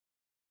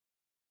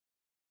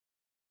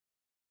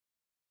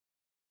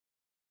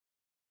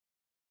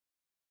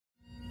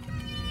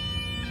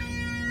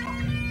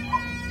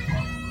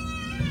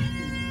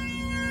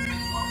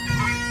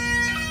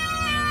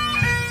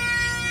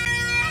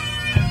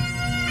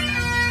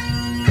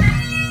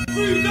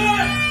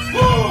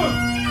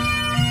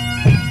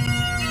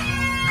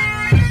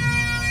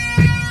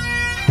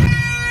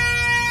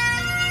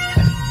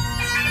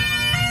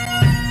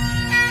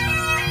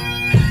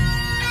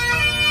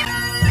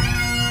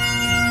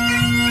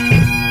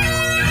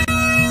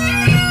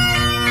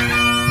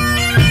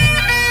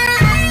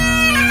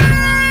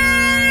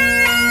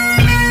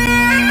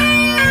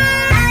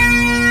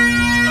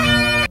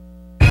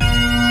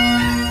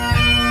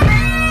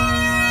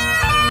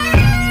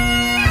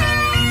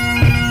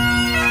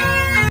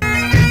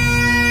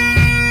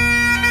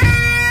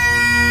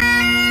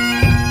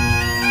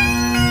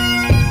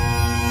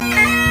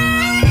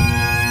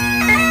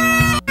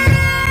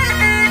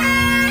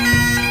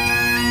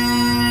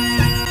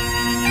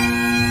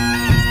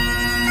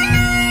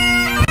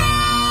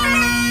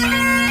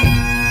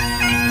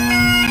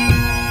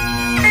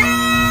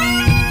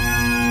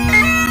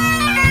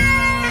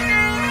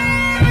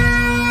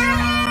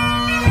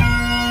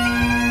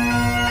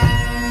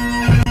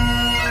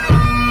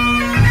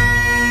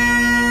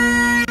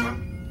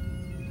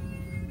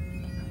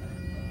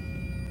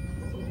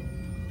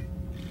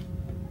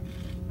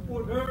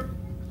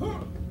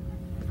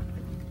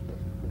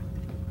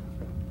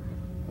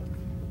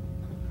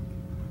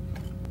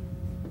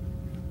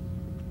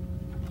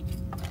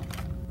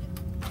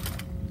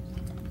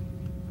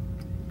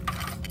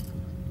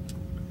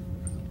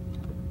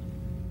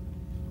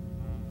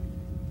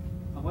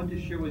want to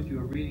share with you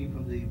a reading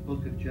from the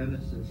book of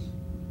Genesis.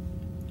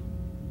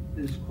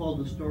 It is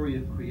called the story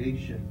of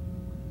creation.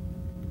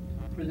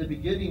 From the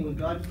beginning, when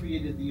God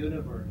created the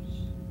universe,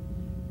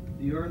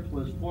 the earth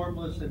was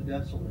formless and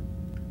desolate.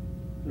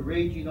 The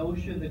raging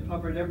ocean that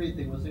covered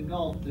everything was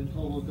engulfed in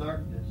total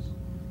darkness,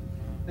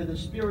 and the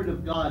Spirit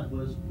of God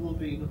was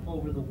moving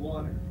over the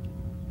water.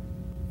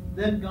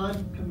 Then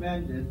God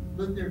commanded,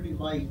 "Let there be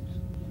light,"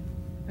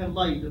 and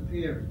light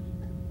appeared.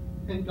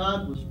 And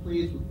God was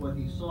pleased with what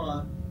he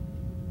saw.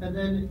 And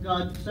then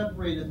God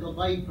separated the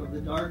light from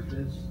the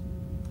darkness,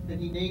 and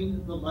he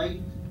named the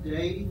light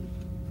day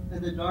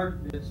and the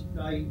darkness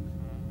night.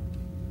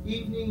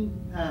 Evening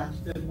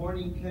passed and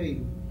morning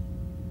came.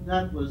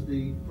 That was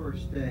the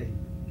first day.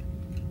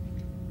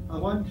 I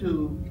want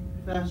to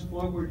fast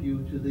forward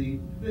you to the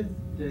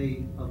 5th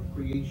day of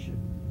creation.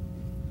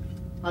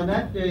 On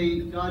that day,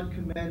 God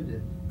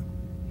commanded.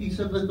 He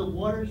said, "Let the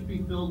waters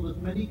be filled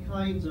with many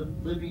kinds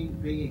of living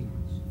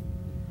beings,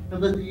 and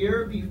let the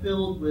air be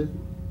filled with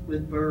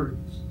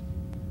birds."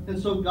 And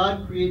so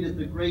God created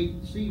the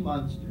great sea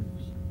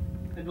monsters,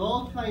 and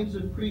all kinds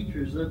of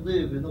creatures that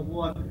live in the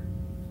water,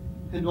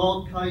 and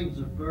all kinds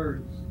of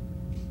birds.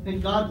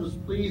 And God was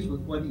pleased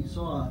with what he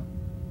saw.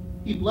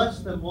 He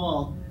blessed them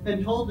all,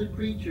 and told the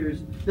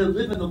creatures that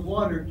live in the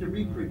water to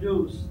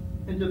reproduce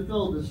and to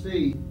fill the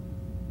sea.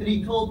 And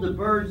he told the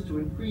birds to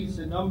increase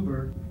in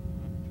number.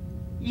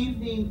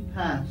 Evening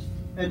passed,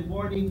 and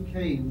morning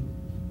came.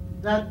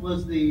 That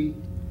was the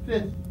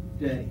 5th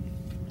day.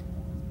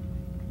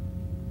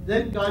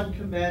 Then God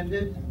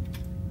commanded,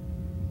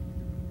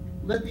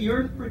 "Let the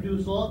earth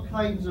produce all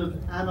kinds of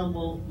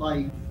animal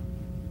life,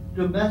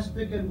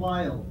 domestic and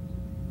wild,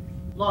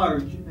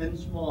 large and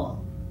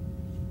small."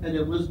 And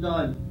it was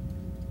done.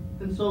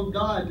 And so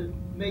God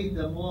made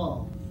them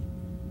all.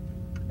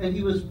 And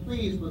he was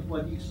pleased with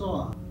what he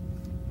saw.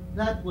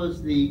 That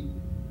was the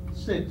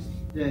 6th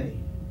day.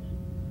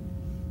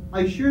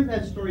 I share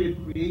that story of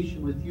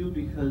creation with you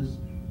because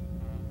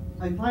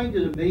I find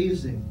it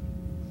amazing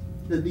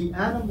that the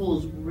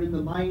animals were in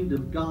the mind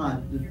of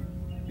God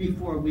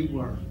before we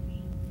were.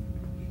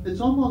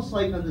 It's almost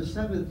like on the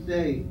 7th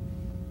day,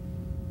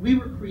 we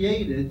were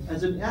created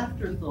as an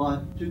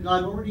afterthought to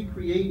God already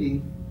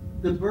creating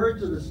the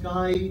birds of the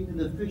sky and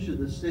the fish of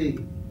the sea.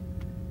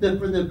 That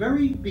from the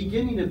very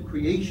beginning of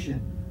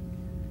creation,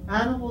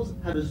 animals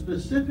had a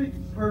specific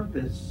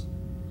purpose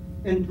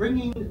in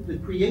bringing the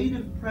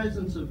creative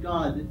presence of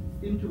God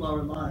into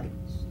our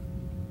lives.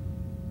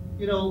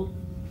 You know,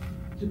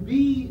 to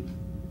be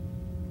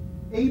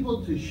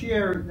able to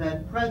share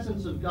that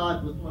presence of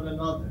God with one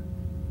another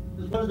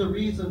is one of the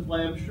reasons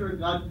why I'm sure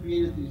God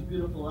created these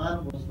beautiful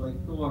animals like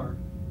Thor.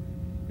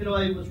 You know,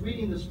 I was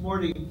reading this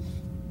morning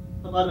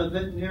about a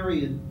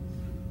veterinarian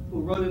who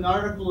wrote an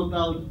article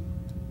about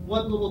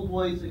one little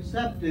boy's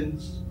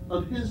acceptance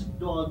of his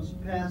dog's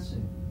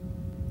passing.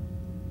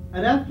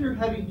 And after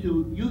having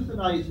to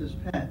euthanize his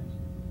pet,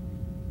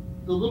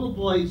 the little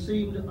boy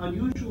seemed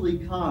unusually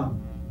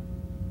calm,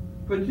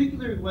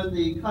 particularly when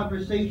the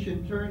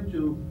conversation turned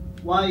to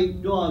why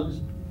dogs'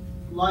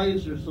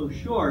 lives are so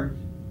short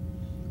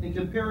in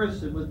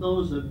comparison with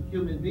those of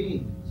human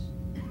beings.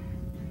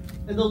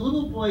 And the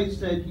little boy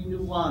said he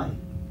knew why.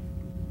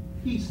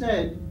 He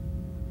said,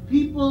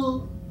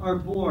 "People are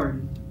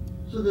born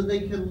so that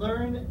they can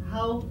learn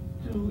how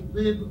to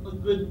live a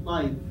good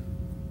life."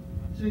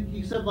 So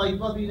he said,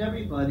 like loving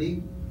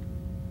everybody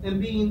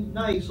and being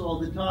nice all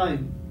the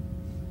time.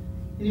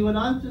 And he went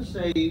on to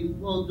say,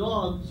 well,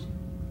 dogs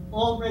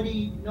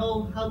already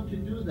know how to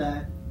do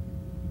that,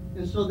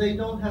 and so they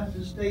don't have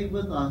to stay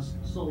with us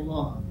so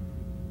long.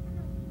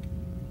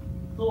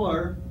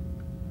 Thor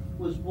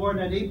was born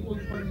on April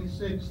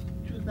 26,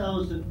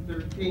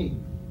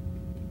 2013.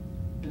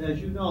 And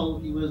as you know,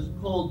 he was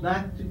called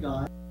back to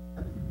God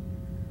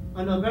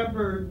on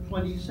November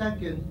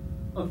 22nd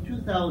of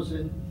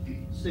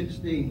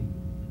 2016.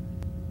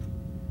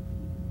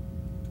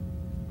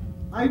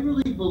 I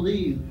really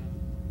believe,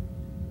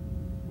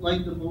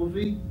 like the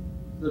movie,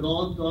 that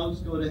all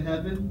dogs go to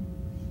heaven,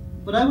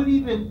 but I would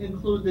even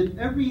include that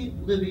every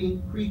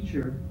living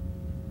creature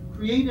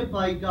created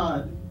by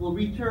God will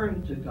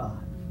return to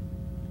God.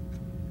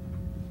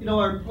 You know,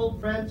 our Pope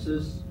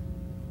Francis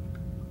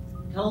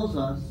tells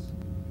us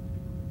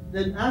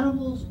that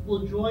animals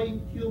will join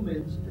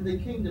humans in the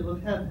kingdom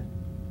of heaven.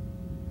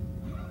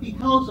 He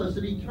tells us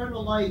that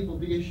eternal life will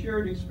be a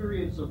shared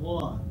experience of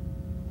awe,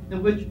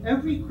 in which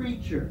every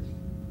creature,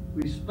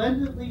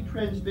 resplendently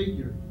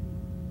transfigured,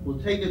 will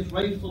take its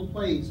rightful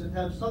place and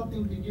have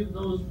something to give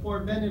those poor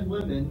men and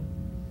women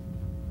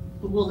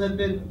who will have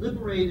been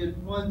liberated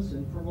once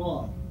and for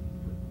all.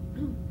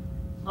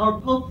 Our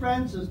Pope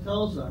Francis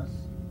tells us,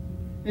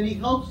 and he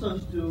helps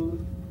us to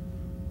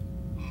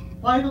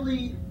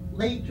finally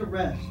lay to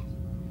rest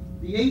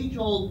the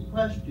age-old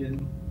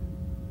question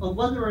of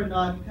whether or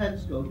not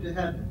pets go to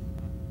heaven.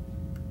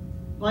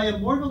 By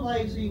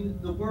immortalizing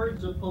the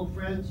words of Pope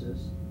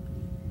Francis,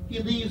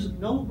 he leaves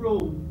no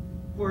room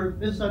for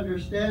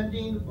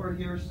misunderstanding or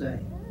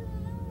hearsay.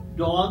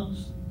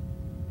 Dogs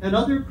and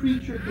other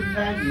creature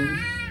companions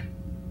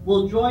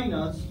will join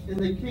us in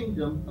the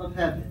kingdom of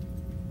heaven.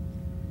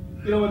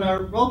 You know, in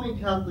our Roman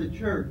Catholic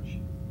Church,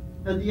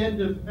 at the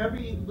end of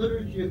every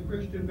liturgy of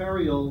Christian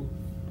burial,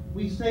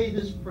 we say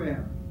this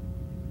prayer.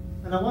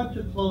 And I want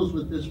to close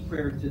with this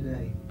prayer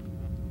today.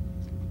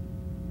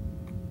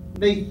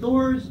 May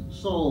Thor's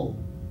soul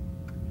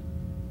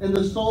and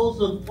the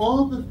souls of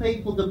all the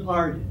faithful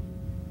departed,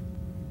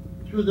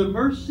 through the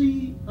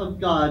mercy of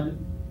God,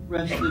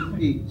 rest in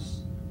peace.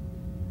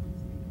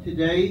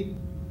 Today,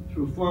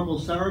 through formal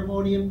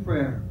ceremony and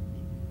prayer,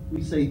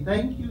 we say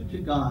thank you to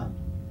God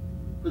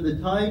for the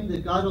time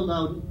that God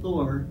allowed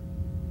Thor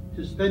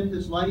to spend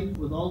his life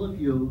with all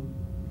of you,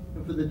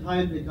 and for the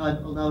time that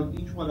God allowed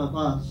each one of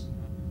us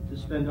to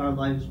spend our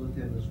lives with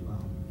him as well.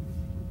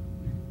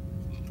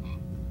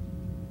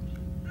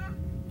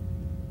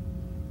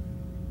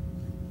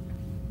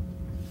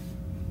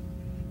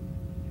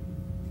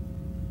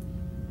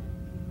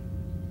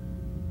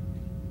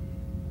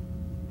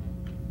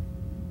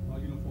 All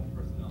uniform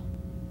personnel,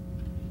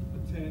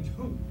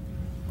 attention.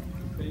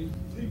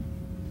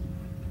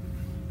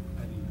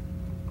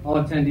 All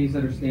attendees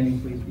that are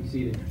standing, please be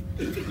seated.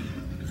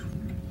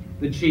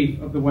 The Chief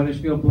of the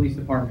Wethersfield Police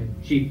Department,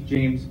 Chief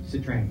James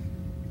Citrang.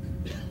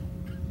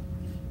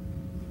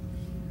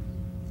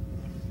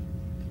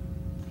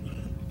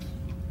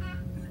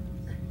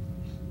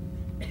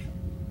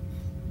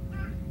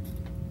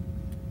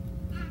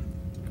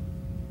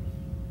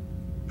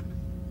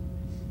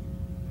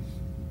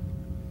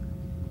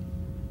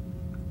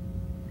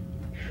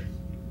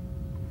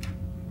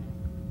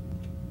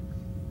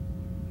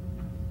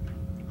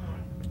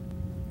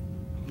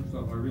 First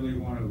off, I really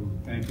want to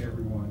thank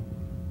everyone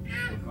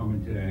for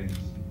coming today,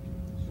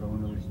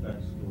 showing their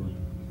respects for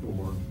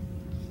Thor,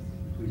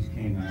 Police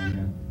K9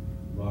 that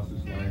lost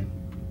his life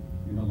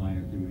in the line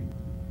of duty,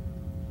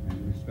 and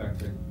the respect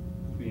that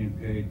is being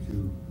paid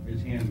to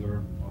his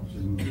handler, Officer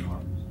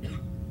Martins.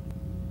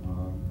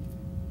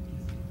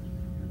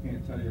 I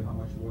can't tell you how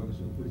much the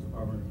Wethersfield Police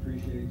Department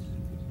appreciates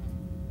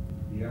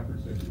the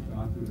efforts that you've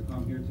gone through to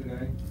come here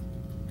today,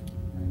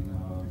 and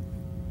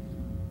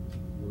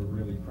we're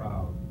really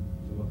proud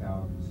to look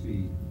out and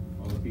see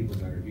all the people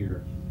that are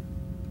here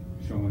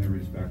showing their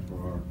respect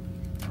for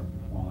our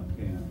fallen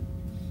canine.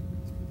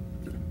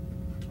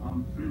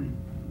 I'm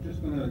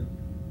just going to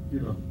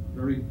give a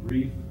very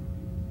brief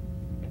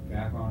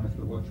background as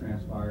to what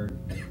transpired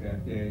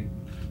that day,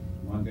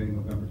 Monday,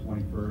 November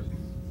 21st.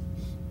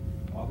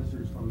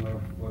 Officers from the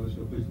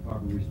Wethersfield Police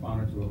Department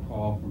responded to a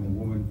call from a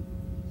woman,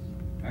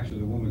 actually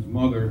the woman's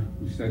mother,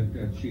 who said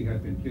that she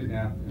had been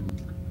kidnapped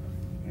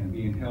and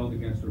being held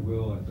against her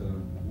will at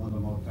one of the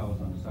motels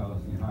on the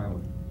Celestine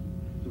Highway.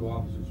 Two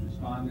officers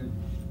responded.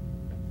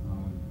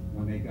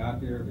 When they got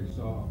there, they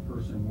saw a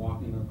person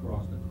walking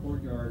across the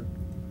courtyard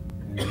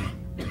and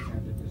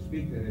attempted to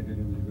speak to that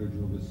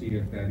individual to see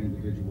if that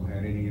individual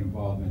had any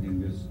involvement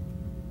in this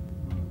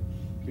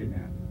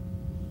kidnapping.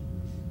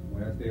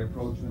 Well, as they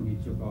approached him, he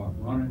took off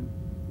running,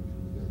 which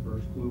was their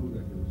first clue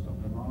that there was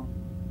something wrong,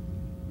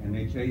 and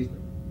they chased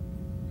him.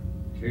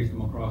 Chased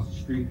him across the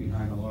street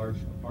behind a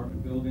large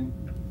apartment building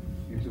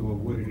into a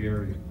wooded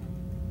area.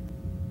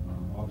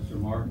 Officer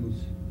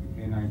Martins and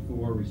K9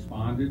 Thor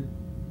responded,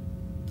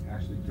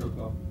 actually took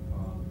up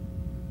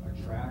a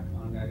track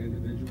on that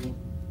individual,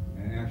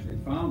 and actually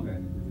found that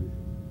individual.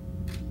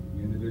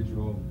 The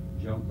individual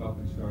jumped up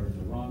and started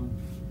to run.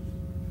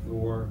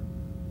 Thor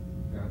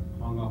got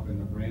hung up in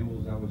the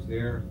brambles that was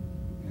there,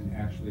 and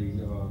actually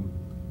the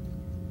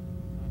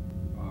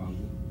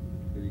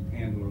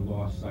handler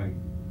lost sight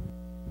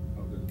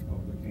of the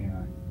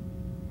canine,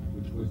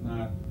 which was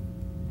not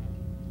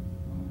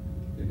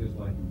to his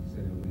liking, to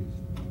say the least.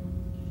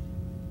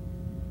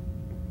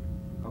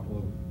 A couple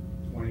of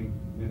 20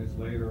 minutes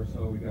later or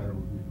so, we got a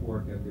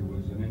report that there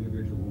was an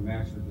individual who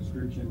matched the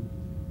description,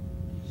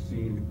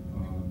 seen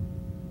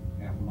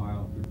half a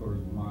mile, 3/4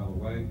 of a mile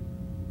away,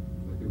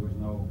 but there was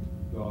no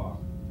dog.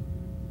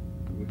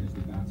 The witness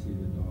did not see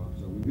the dog.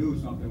 So we knew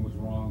something was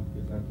wrong,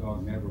 because that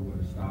dog never would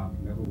have stopped,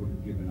 never would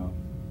have given up.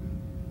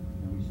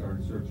 And we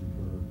started searching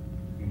for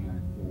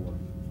K9 Thor.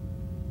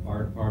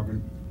 Fire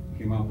department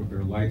came out with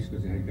their lights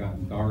because it had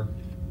gotten dark.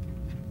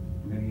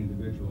 Many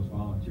individuals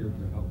volunteered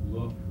to help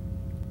look,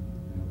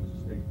 and it was a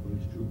state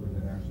police trooper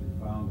that actually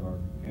found our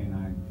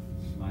canine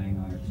lying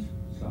on its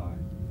side.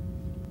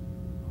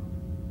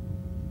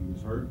 He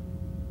was hurt.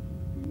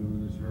 We knew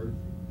he was hurt.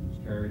 He was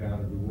carried out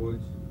of the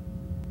woods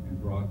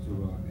and brought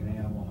to an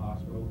animal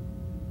hospital,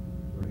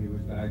 where he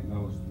was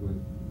diagnosed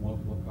with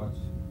multiple cuts,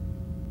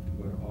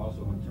 but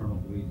also internal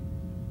bleeding.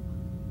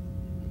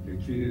 They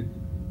treated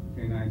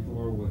K9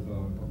 Thor with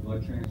a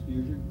blood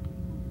transfusion,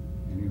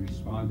 and he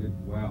responded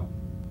well.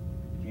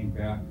 He came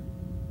back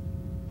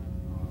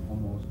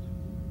almost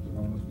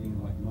being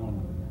like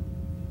normal again.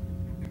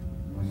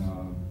 When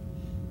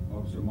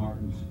Officer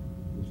Martins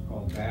was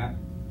called back,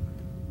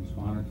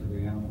 responded to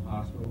the animal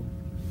hospital,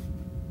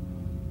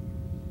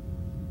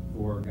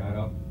 Thor got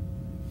up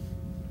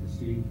to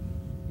see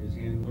his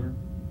handler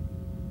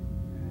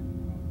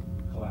and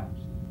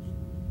collapsed.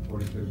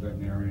 According to the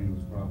veterinarian, he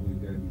was probably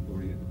dead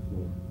before he hit the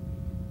floor.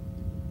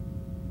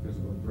 because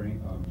of a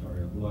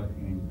blood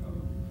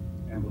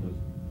embolus,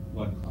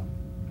 blood clot.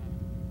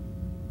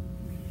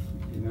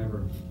 You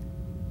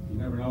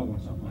never know when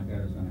something like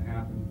that is going to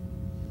happen.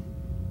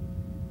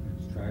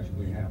 It's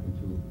tragically happened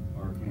to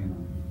our K9.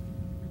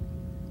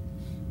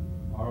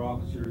 Our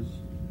officers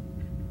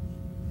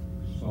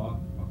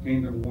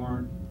obtained a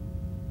warrant,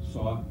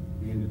 saw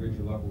the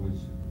individual that was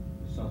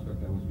the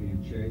suspect that was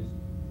being chased,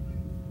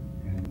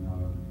 and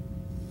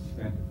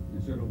spent a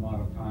considerable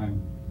amount of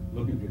time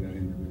looking for that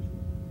individual.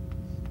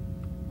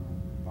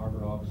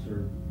 Harvard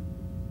officer,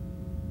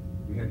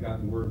 we had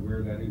gotten word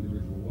where that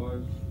individual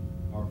was,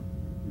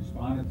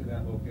 responded to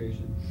that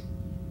location,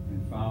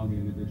 and found the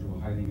individual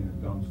hiding in a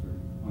dumpster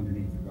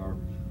underneath the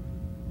garbage.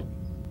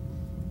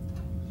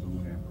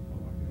 Somewhat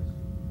apropos, I guess.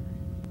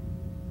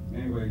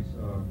 Anyways,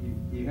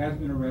 he has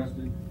been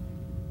arrested.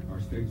 Our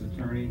state's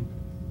attorney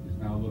is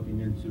now looking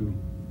into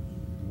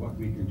what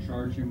we can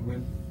charge him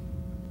with,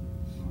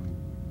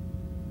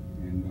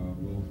 and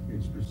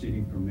it's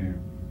proceeding from there.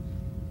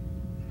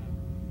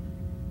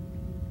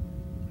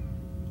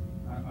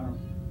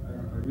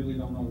 I really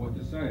don't know what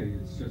to say.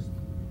 It's just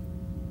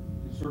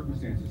the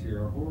circumstances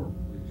here are horrible.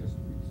 It's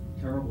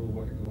terrible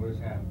what has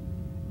happened.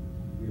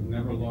 We've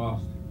never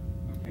lost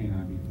a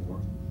K9 before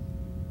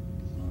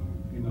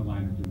in the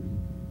line of duty,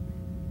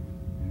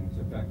 and it's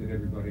affected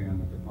everybody on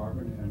the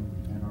department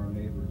and our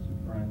neighbors and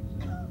friends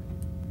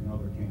and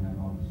other K9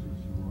 officers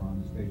who are on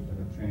the state that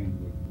have trained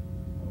with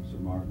Officer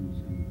Martins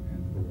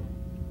and Thor.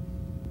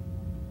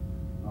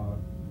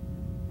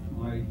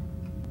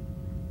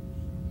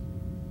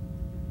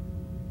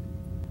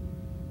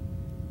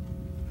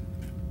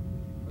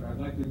 What I'd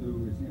like to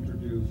do is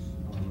introduce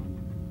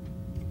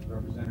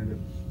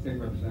State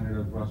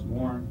Representative Russ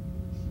Morin,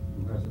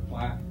 who has a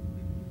plaque,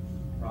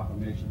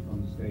 proclamation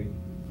from the state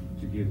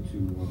to give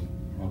to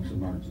Officer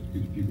Martins.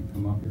 If you could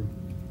come up here.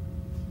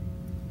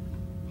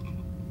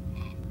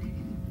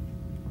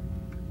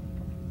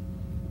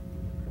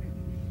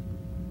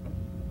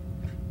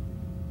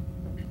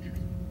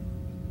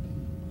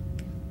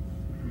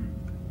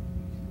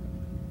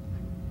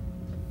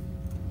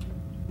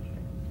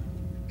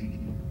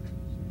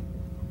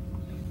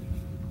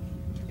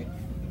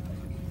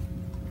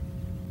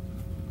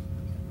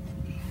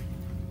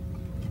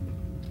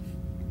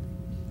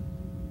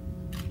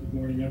 Good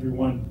morning,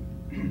 everyone.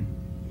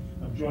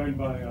 I'm joined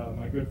by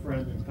my good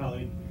friend and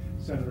colleague,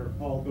 Senator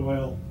Paul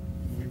Doyle.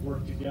 We've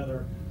worked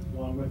together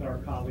along with our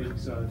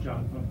colleagues,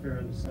 John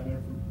Funfair, the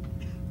senator from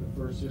the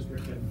 1st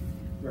District, and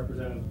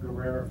Representative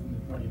Guerrera from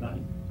the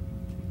 29th.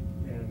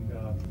 And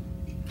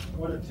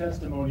what a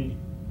testimony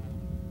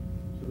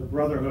to the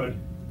brotherhood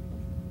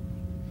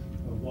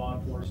of law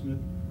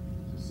enforcement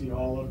to see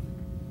all of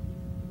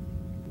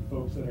the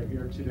folks that are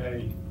here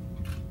today,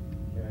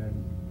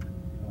 and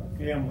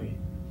family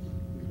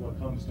is what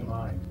comes to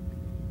mind.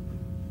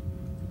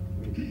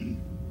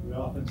 We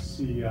often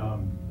see the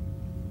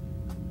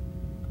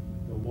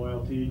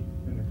loyalty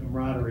and the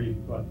camaraderie,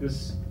 but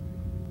this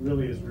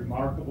really is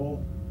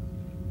remarkable,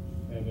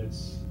 and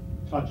it's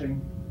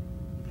touching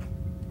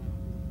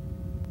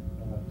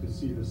to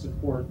see the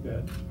support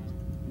that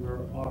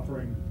we're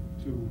offering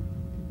to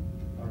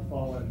our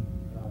fallen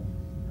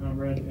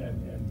comrade,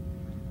 and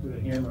to the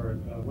Hammer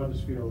at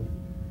Wethersfield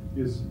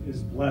is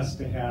blessed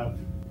to have,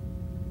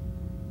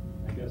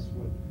 I guess,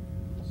 what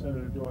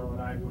Senator Doyle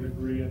and I would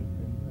agree, and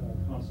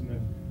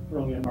Councilman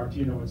Burley and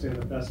Martino would say,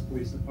 the best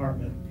police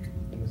department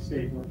in the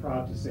state. We're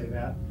proud to say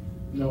that.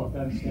 No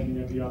offense to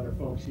any of the other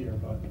folks here,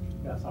 but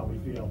that's how we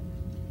feel.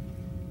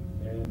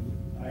 And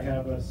I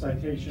have a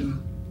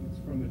citation. It's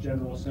from the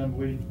General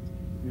Assembly.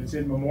 It's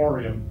in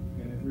memoriam,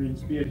 and it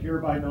reads, "Be it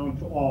hereby known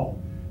to all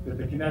that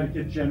the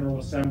Connecticut General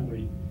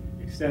Assembly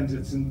extends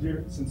its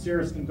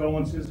sincerest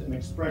condolences and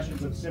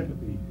expressions of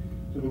sympathy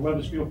to the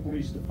Wethersfield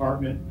Police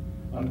Department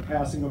on the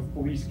passing of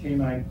Police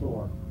K9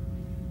 Thor.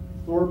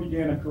 Thor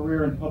began a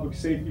career in public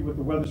safety with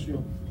the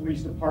Wethersfield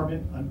Police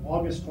Department on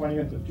August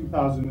 20th of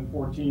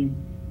 2014.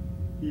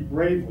 He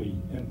bravely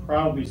and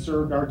proudly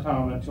served our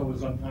town until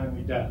his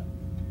untimely death.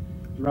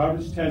 Throughout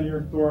his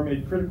tenure, Thor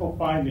made critical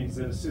findings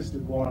that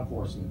assisted law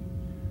enforcement.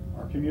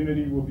 Our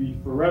community will be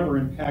forever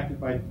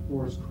impacted by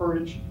Thor's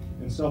courage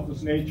and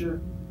selfless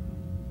nature.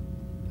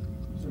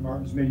 Mr.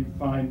 Martins, may you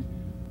find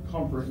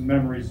comfort and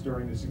memories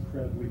during this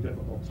incredibly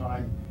difficult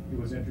time." It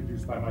was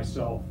introduced by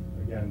myself,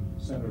 again,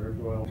 Senator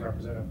Doyle,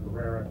 Representative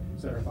Guerrera,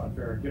 Senator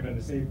Funfair, given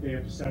the 8th day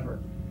of December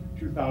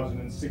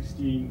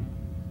 2016.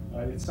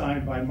 It's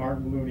signed by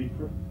Martin Looney,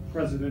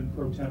 President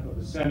Pro Temp of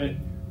the Senate,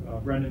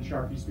 Brendan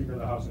Sharkey, Speaker of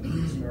the House, and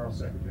Bruce Merrill,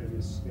 Secretary of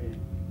the State,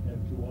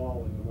 and to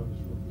all in the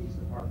Wethersfield Police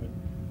Department.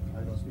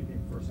 I know, speaking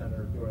for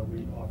Senator Doyle,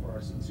 we offer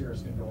our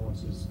sincerest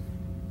condolences.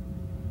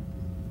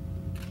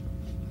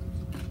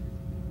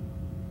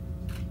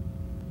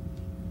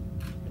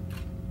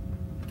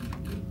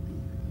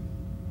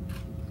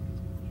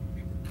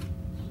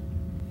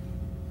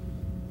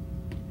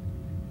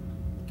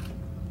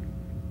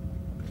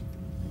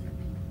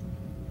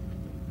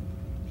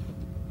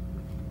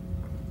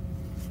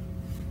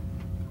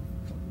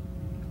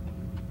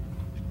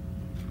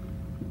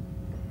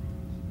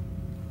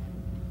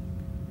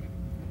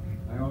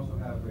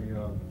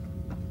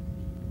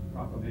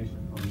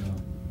 donation from the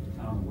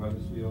town of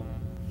Wethersfield.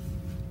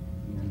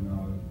 And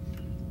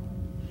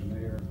the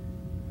mayor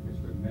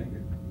just couldn't make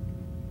it.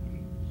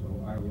 So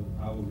I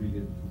will read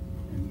it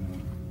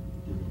and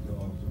give it to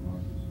Officer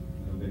Marcus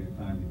at a later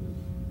time because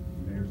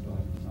the mayor still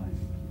has to sign it.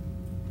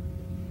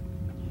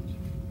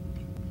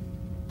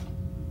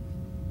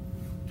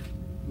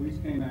 Police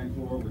K9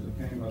 Thor was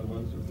obtained by the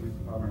Wethersfield Police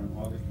Department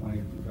on August 20,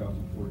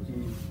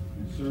 2014,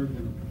 and served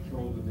in the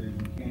Patrol Division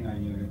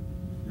K9 unit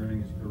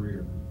during his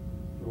career.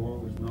 Thor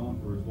was known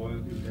for his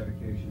loyalty,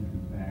 dedication,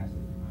 and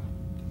tenacity.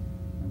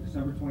 On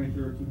December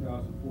 23,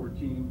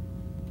 2014,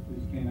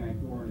 Police K9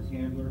 Thor and his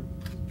handler,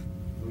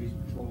 Police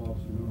Patrol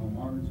Officer Nuno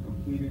Martins,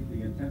 completed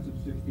the intensive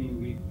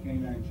 16-week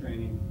K9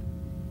 training,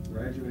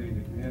 graduating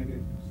the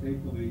Connecticut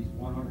State Police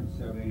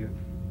 170th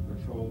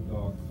Patrol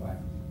Dog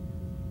class.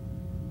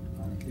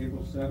 On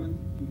April 7,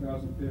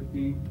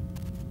 2015,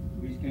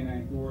 Police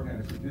K9 Thor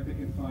had a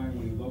significant find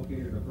when he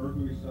located a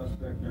burglary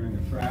suspect during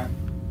a trap,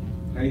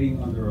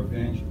 hiding under a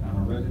bench on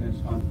a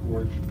resident's front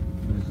porch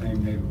in the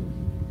same neighborhood.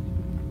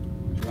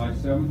 On July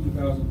 7,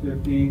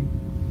 2015,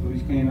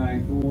 Police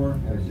K9 Thor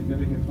had a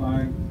significant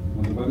find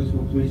when the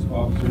Wethersfield police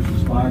officers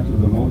responded to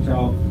a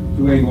motel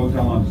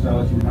on the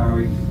Celestine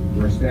Highway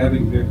where a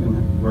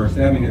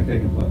stabbing had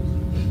taken place.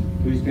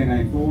 Police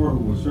K9 Thor,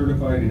 who was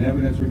certified in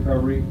evidence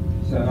recovery,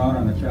 set out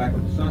on the track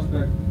of the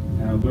suspect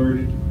and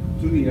alerted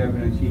to the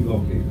evidence he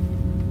located.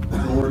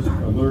 Thor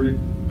alerted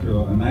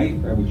to a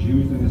knife that was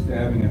used in the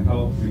stabbing and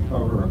helped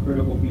recover a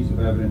critical piece of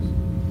evidence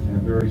in a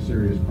very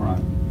serious crime.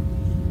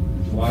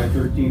 On July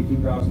 13,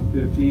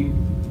 2015,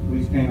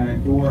 Police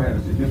K9 Thor had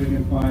a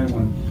significant find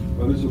when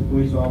Wethersfield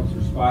police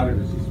officers spotted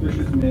a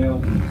suspicious male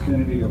in the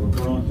vicinity of a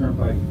Berlin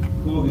Turnpike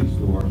clothing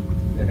store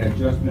that had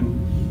just been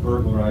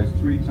burglarized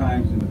 3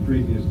 times in the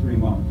previous 3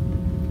 months.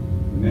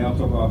 The male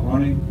took off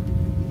running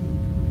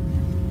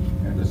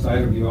at the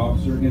sight of the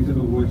officer into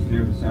the woods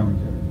near the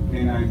cemetery.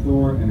 K9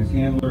 Thor and his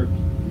handler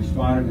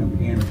responded and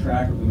began the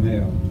track of the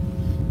male.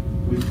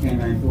 Police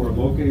K9 Thor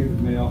located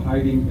the male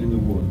hiding in the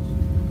woods.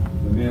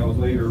 The male was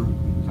later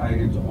tied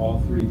into all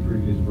 3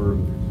 previous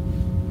burglaries.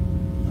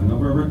 On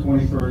November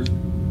 21st,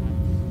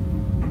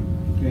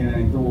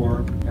 K9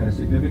 Thor had a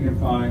significant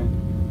find.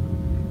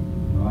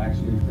 Well,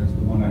 actually, that's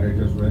the one that I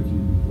just read to you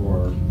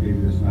before, gave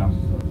you the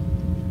synopsis of it.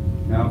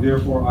 Now,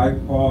 therefore, I,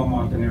 Paul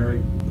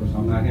Montanari, because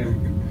I'm not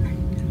him,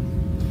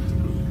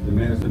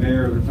 as the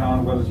mayor of the town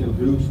of Wethersfield,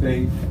 do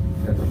state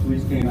that the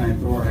Police K9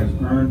 Thor has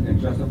earned and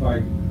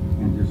justified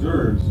and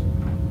deserves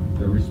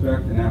the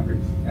respect and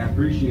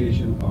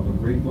appreciation of a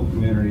grateful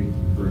community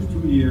for his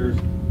 2 years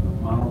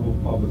of honorable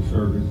public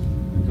service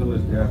until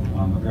his death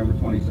on November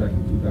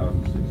 22nd,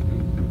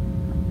 2016.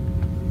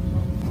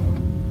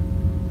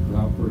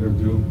 Without further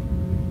ado,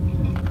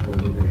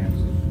 over to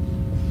Hanson.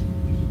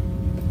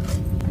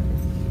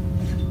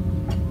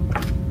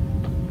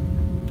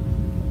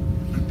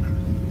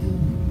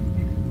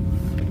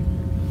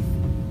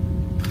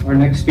 Our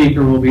next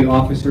speaker will be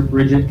Officer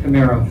Bridget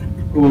Camara,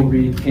 who will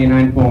read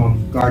K9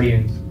 poem,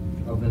 Guardians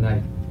of the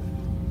Night.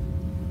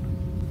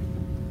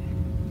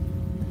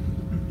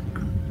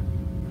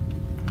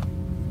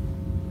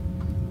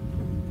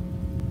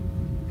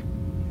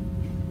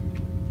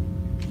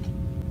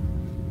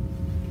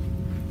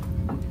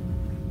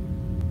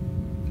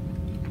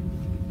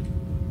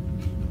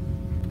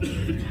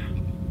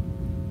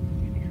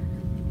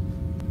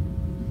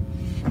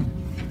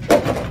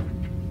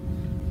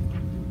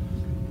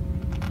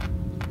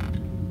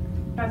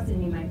 Trust in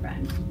me, my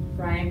friend,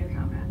 for I am your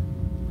comrade.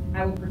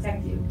 I will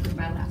protect you with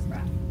my last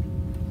breath.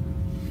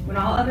 When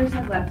all others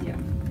have left you,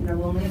 and the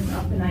loneliness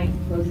of the night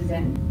closes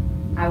in,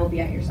 I will be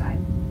at your side.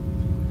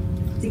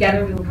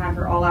 Together we will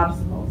conquer all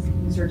obstacles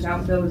and search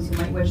out those who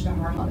might wish to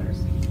harm others.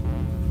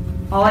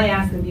 All I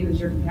ask of you is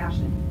your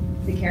compassion,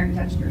 the care and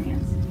touch of your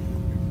hands.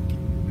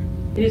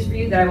 It is for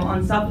you that I will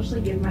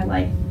unselfishly give my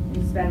life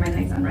and spend my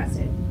nights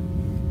unrested.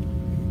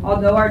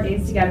 Although our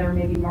days together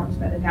may be marked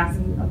by the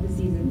passing of the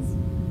seasons,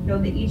 know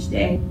that each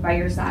day by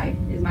your side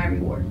is my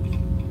reward.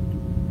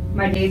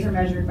 My days are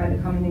measured by the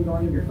coming and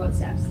going of your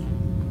footsteps.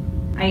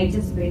 I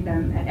anticipate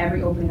them at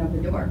every opening of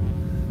the door.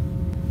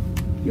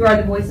 You are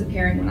the voice of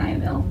parent when I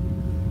am ill.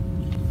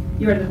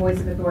 You are the voice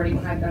of authority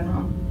when I've done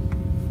wrong.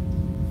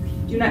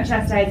 Do not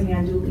chastise me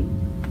unduly,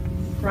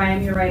 for I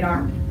am your right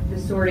arm, the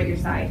sword at your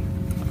side.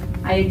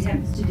 I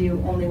attempt to do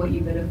only what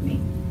you bid of me.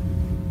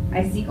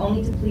 I seek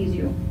only to please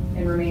you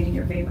and remain in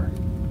your favor.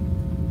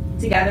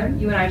 Together,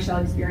 you and I shall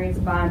experience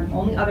a bond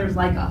only others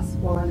like us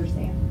will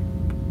understand.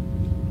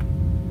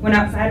 When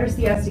outsiders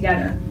see us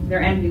together,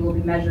 their envy will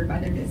be measured by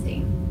their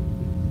disdain.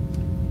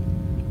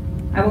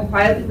 I will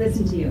quietly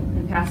listen to you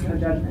and pass no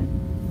judgment,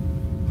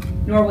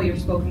 nor will your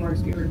spoken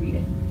words be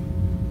repeated.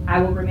 I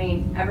will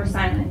remain ever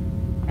silent,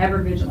 ever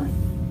vigilant,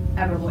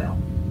 ever loyal.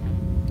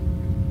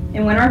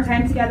 And when our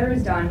time together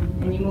is done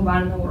and you move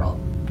on in the world,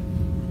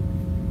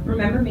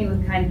 remember me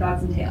with kind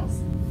thoughts and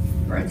tales.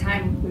 For a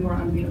time we were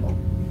unbeatable.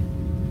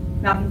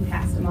 Nothing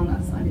passed among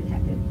us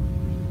undetected.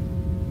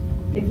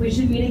 If we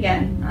should meet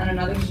again on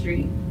another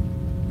street,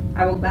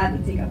 I will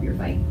gladly take up your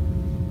fight.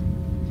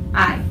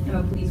 I am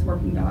am a police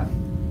working dog,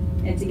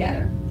 and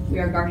together, we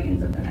are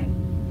guardians of the night.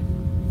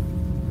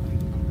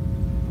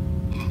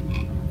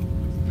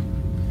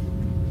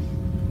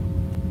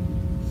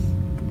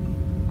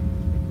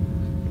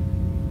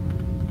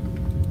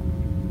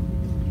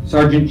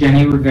 Sergeant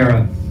Jenny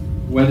Rivera,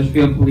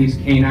 Wethersfield Police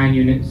K9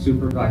 Unit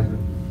Supervisor,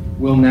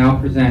 will now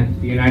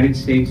present the United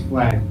States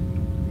flag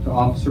to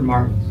Officer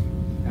Martins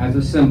as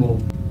a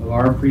symbol of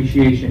our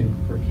appreciation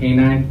for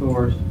K9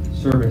 Thor's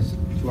service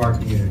to our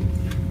community.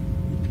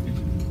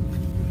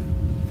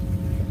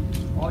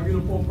 All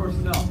uniform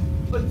personnel,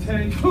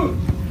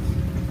 attention!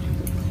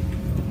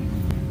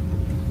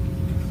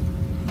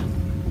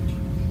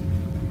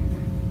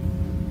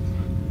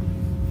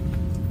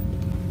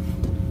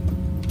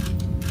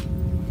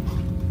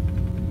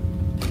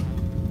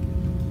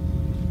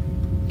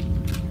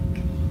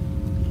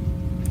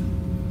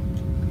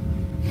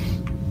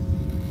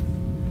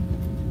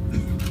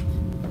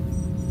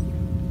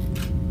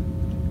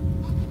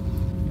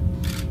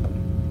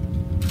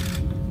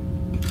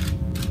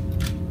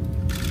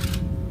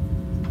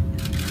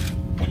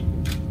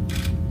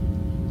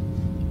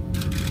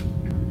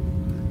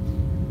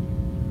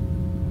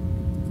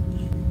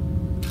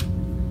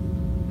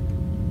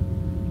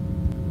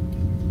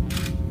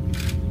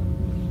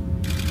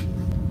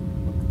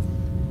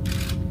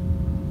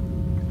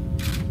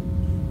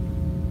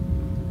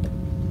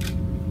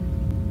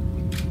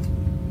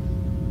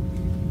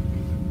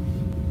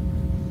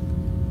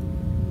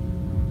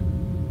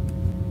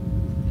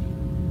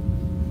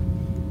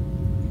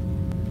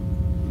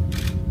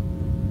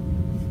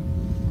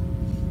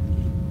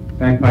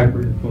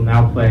 Bagpipers will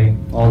now play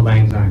Auld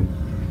Lang Syne.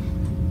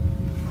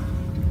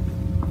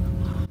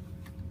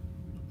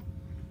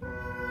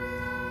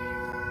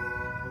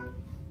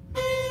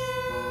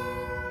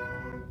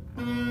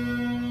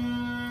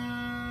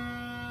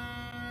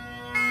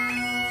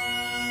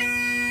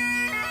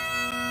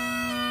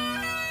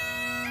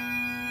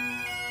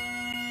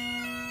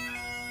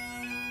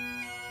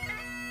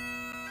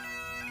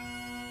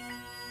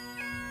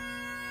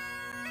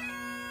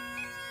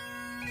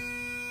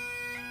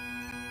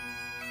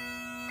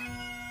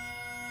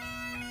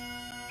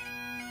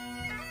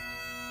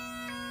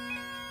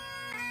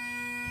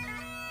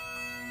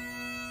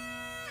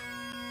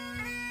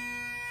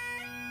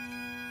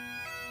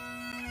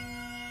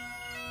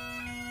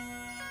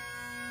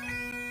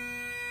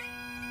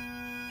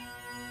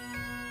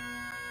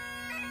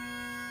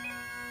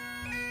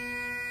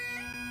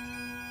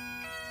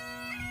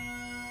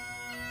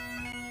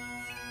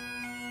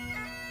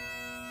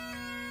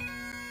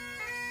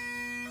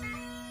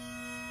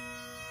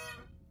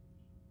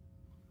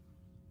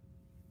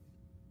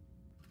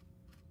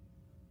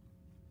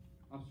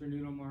 Officer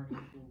Nuno Martins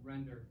will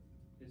render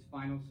his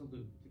final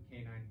salute to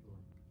K9 Thor.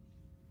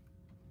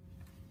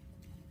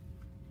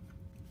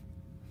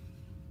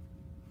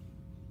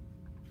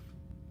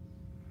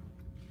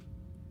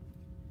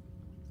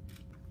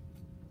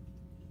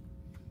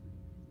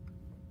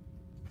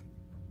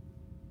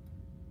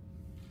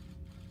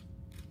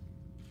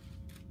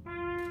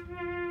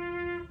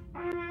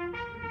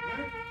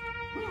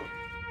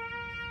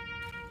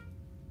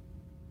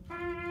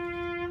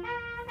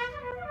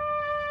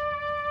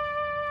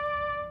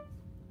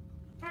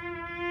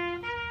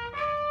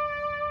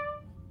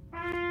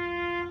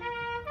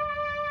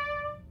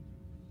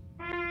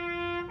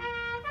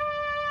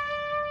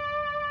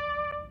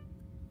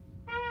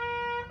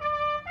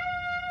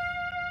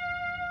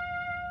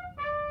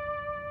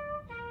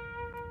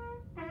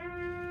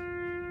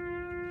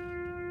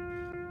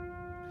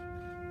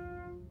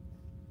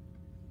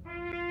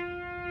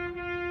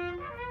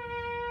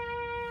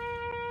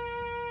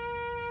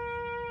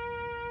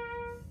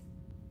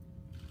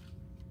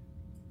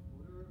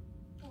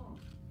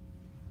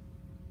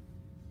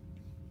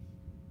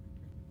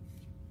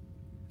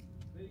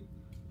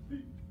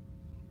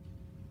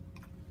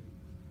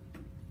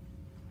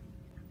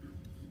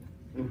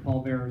 Will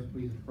pallbearers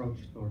please approach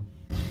Thor?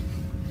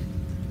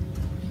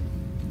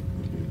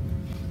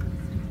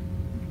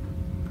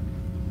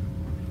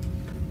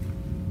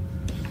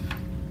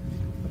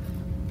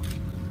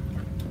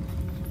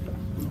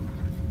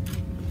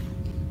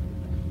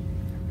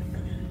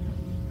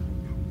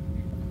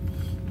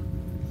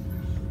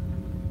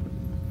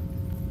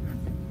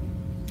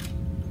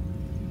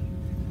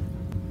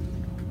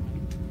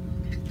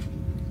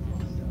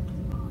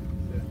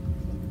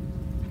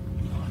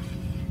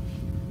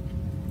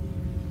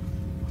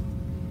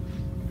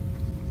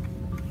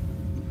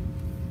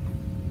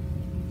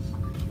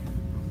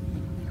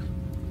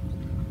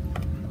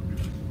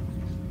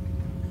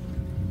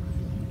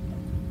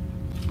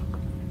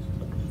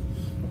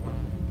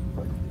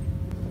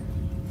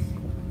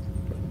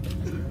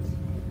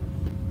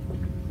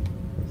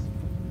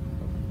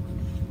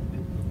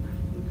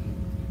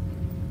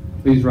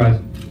 Please rise.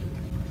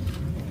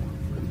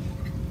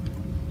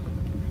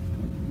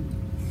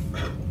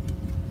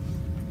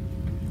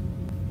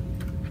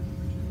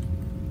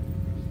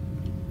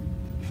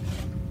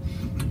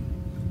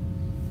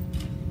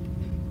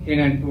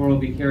 K9 Thor will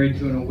be carried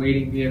to an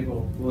awaiting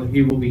vehicle where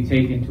he will be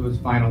taken to his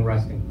final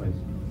resting place.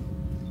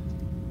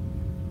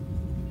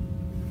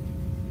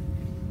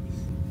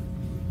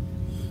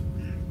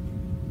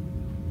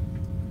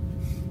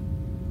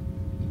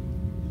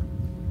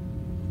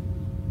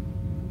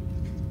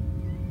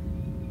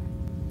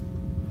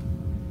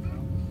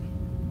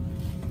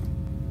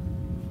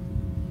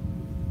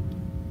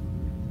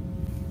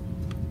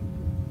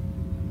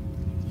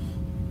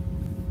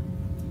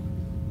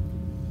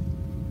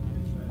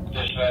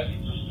 dispatch.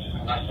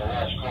 That's the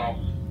last call.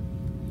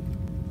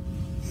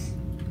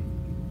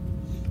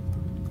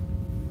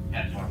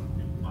 That's what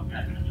I'm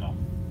trying to tell.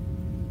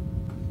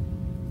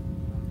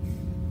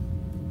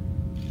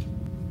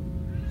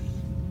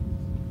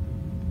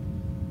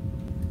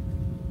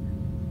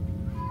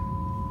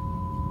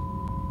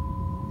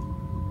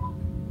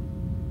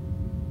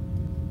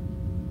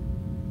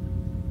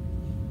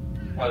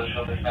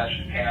 Wethersfield dispatch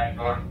to K9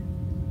 Thor.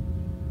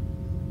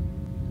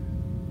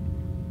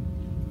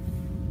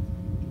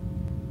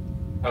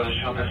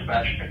 Wethersfield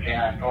dispatch to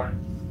K9 Thor.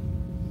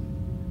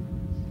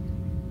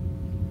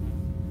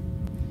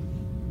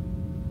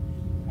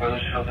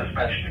 Wethersfield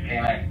dispatch to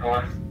K9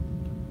 Thor.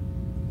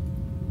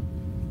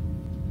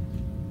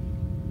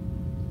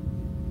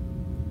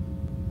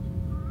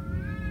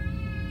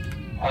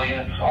 All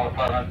units, all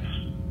departments.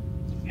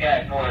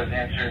 K9 Thor has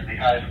answered the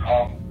highest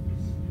call.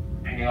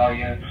 Repeating all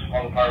units,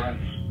 all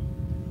departments.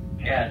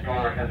 K9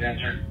 Thor has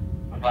answered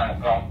the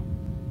final call.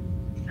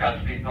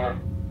 Godspeed Thor.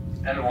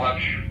 End of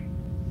watch.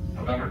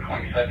 November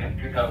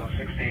 22nd,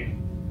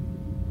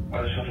 2016.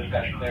 Wethersfield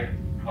dispatch clear.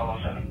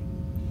 1207.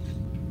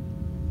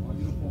 All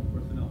uniform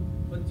personnel,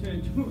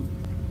 attention.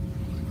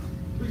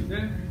 Please,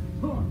 man.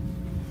 Come on.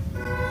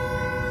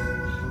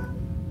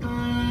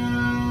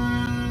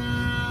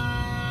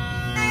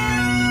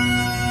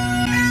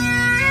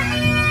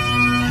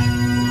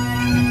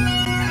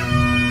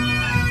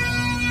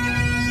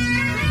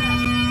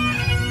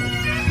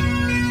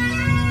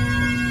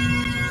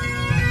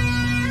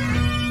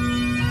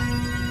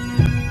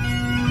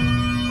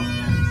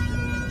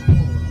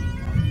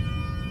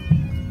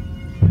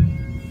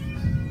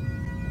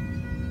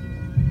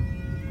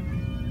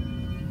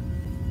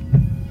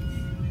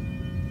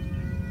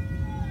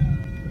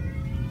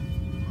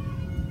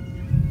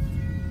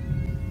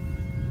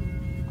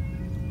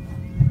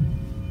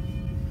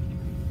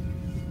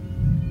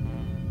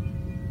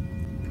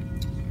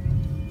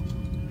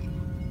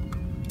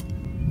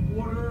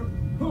 Order,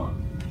 huh?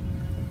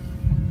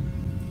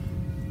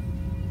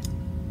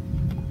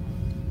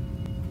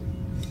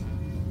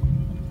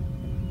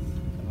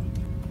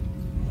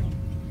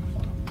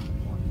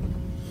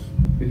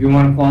 If you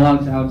want to fall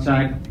out to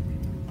outside,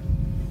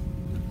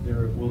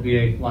 there will be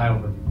a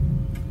flyover.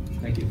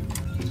 Thank you.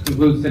 This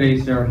concludes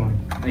today's ceremony.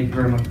 Thank you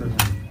very much for your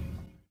time.